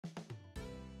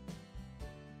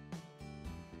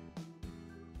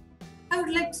I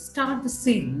would like to start the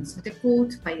series with a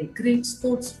quote by a great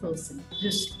sportsperson,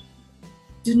 Bruce Lee.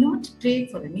 Do not pray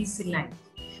for an easy life,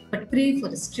 but pray for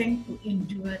the strength to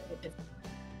endure it.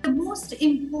 The most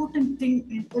important thing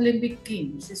in Olympic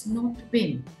Games is not to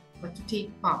win, but to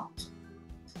take part.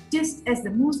 Just as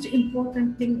the most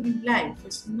important thing in life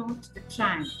is not the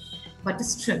triumph, but the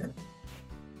struggle.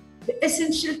 The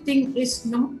essential thing is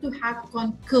not to have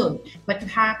conquered, but to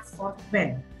have fought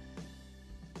well.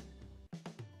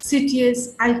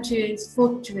 Citius, Altius,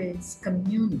 Fortuus,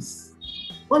 Communis.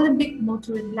 Olympic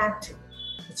motto in Latin,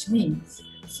 which means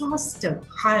faster,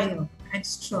 higher, and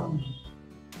stronger.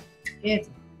 Together.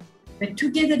 But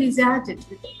together is added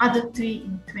with the other three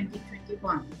in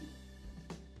 2021.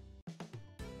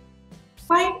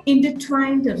 5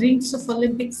 intertwined rings of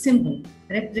Olympic symbol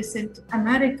represent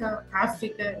America,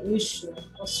 Africa, Asia,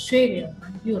 Australia,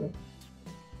 and Europe.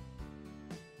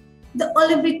 The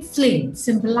Olympic flame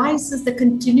symbolizes the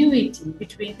continuity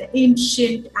between the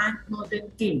ancient and modern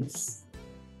games.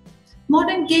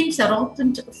 Modern games are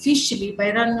opened officially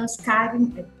by runners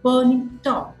carrying a burning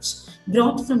torch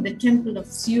brought from the temple of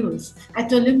Zeus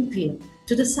at Olympia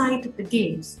to the site of the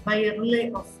games by a relay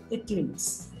of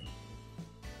athletes.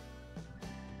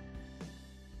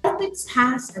 Olympics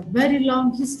has a very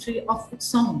long history of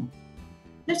its own.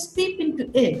 Let's peep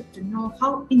into it to know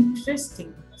how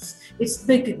interesting was its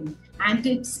beginning and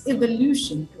its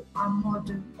evolution to our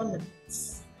modern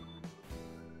Olympics.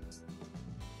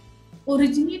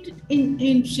 Originated in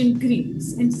ancient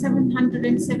Greece in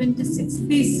 776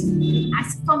 BC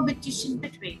as a competition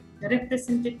between the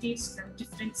representatives from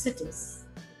different cities.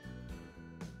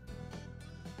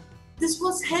 This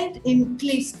was held in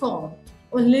place called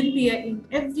Olympia in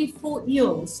every 4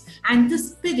 years, and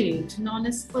this period, known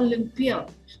as Olympia,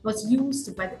 was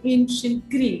used by the ancient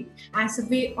Greek as a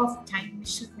way of time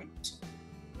measurement.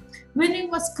 Winning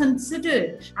was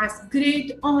considered as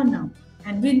great honor,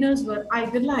 and winners were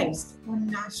idolized on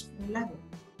national level.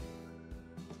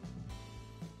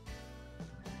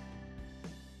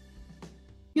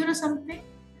 You know something?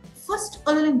 First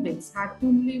Olympics had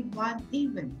only one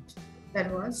event, that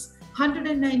was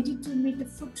 192-meter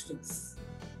foot race.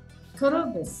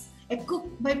 Columbus, a cook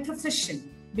by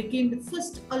profession, became the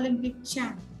first Olympic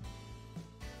champion.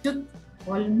 It took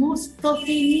almost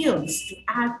 13 years to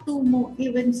add 2 more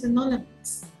events in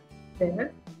Olympics. There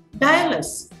were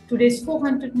Dialis, today's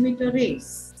 400-meter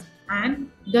race, and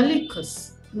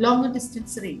Doyouknow, longer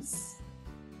distance race.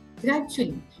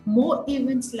 Gradually, more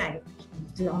events like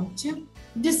long jump,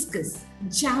 discus,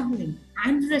 javelin,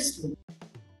 and wrestling.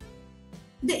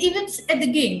 The events at the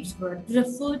games were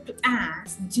referred to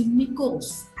as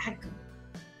gymnikos,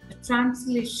 the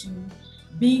translation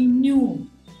being new.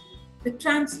 The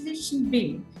translation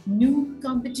being new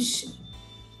competition.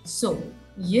 So,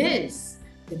 yes,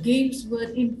 the games were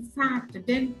in fact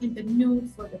done in the nude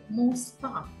for the most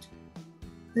part.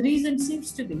 The reason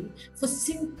seems to be for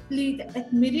simply the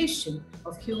admiration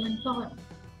of human body.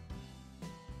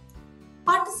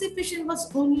 Participation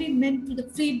was only meant to the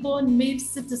freeborn male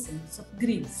citizens of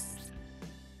Greece.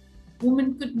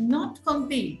 Women could not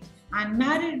compete, and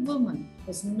married women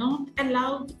was not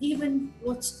allowed to even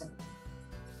watch them.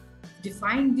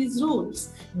 Defying these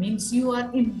rules means you are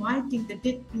inviting the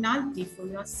death penalty for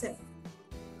yourself.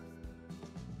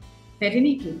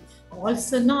 Berenike,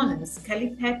 also known as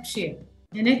Cleopatra,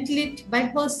 an athlete by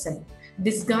herself,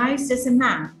 disguised as a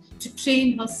man to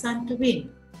train her son to win.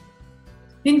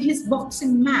 In his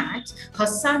boxing match, her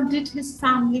son did his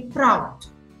family proud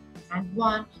and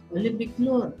won Olympic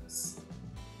laurels,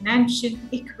 an ancient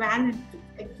equivalent to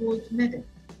a gold medal.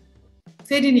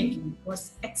 Berenike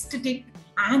was ecstatic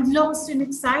and lost in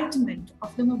excitement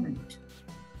of the moment.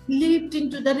 Leaped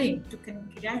into the ring to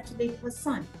congratulate her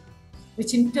son,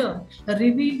 which in turn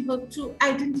revealed her true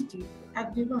identity to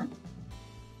everyone.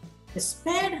 They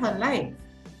spared her life,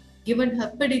 given her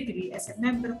pedigree as a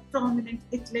member of prominent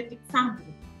athletic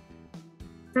family.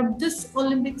 From this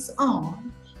Olympics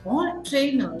on, all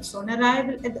trainers on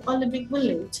arrival at the Olympic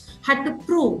Village had to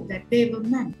prove that they were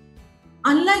men.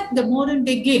 Unlike the modern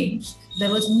day games, there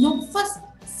was no first,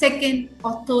 second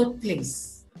or third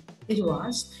place. It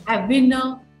was a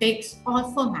winner takes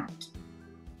all format.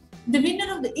 The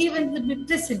winner of the event would be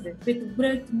presented with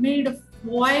bread made of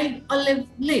wild olive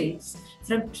leaves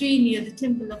from a tree near the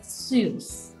temple of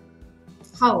Zeus.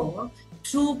 However,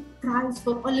 true prize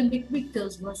for Olympic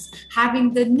victors was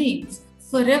having their names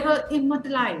forever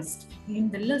immortalized in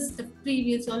the list of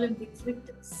previous Olympic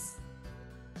victors.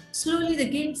 Slowly, the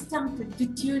game started to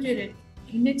deteriorate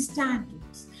in its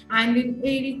standards, and in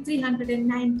AD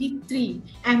 393,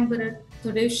 Emperor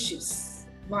Theodosius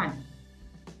I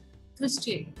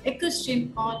a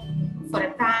Christian called for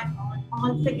a ban on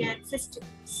all pagan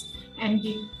festivals,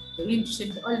 ending the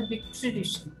ancient Olympic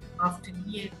tradition after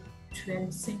nearly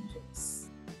 12 centuries.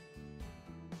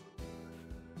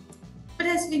 But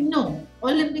as we know,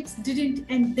 Olympics didn't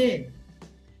end there.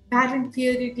 Baron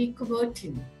Pierre de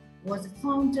Coubertin was the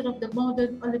founder of the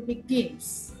modern Olympic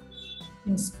Games.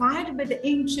 Inspired by the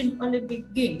ancient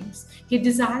Olympic Games, he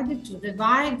decided to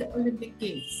revive the Olympic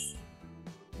Games.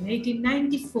 In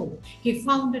 1894, he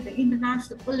founded the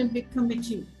International Olympic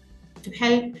Committee to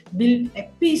help build a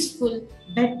peaceful,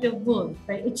 better world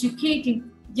by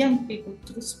educating young people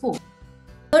through sport.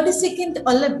 32nd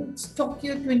Olympics,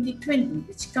 Tokyo 2020,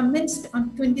 which commenced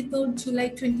on 23rd July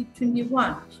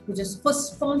 2021, which was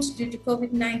postponed due to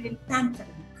COVID-19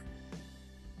 pandemic.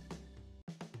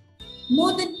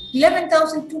 More than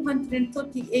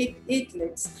 11,238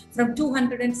 athletes from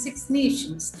 206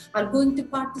 nations are going to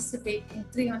participate in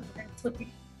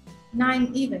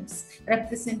 339 events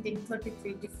representing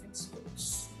 33 different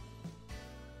sports.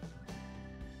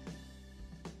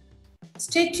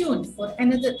 Stay tuned for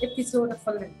another episode of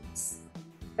Olympics.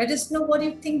 Let us know what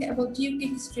you think about UK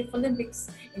history of Olympics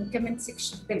in comment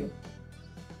section below.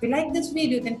 If you like this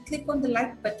video, then click on the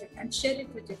like button and share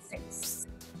it with your friends.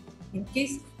 In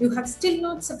case you have still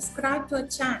not subscribed to our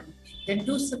channel, then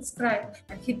do subscribe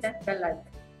and hit that bell icon.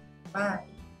 Bye.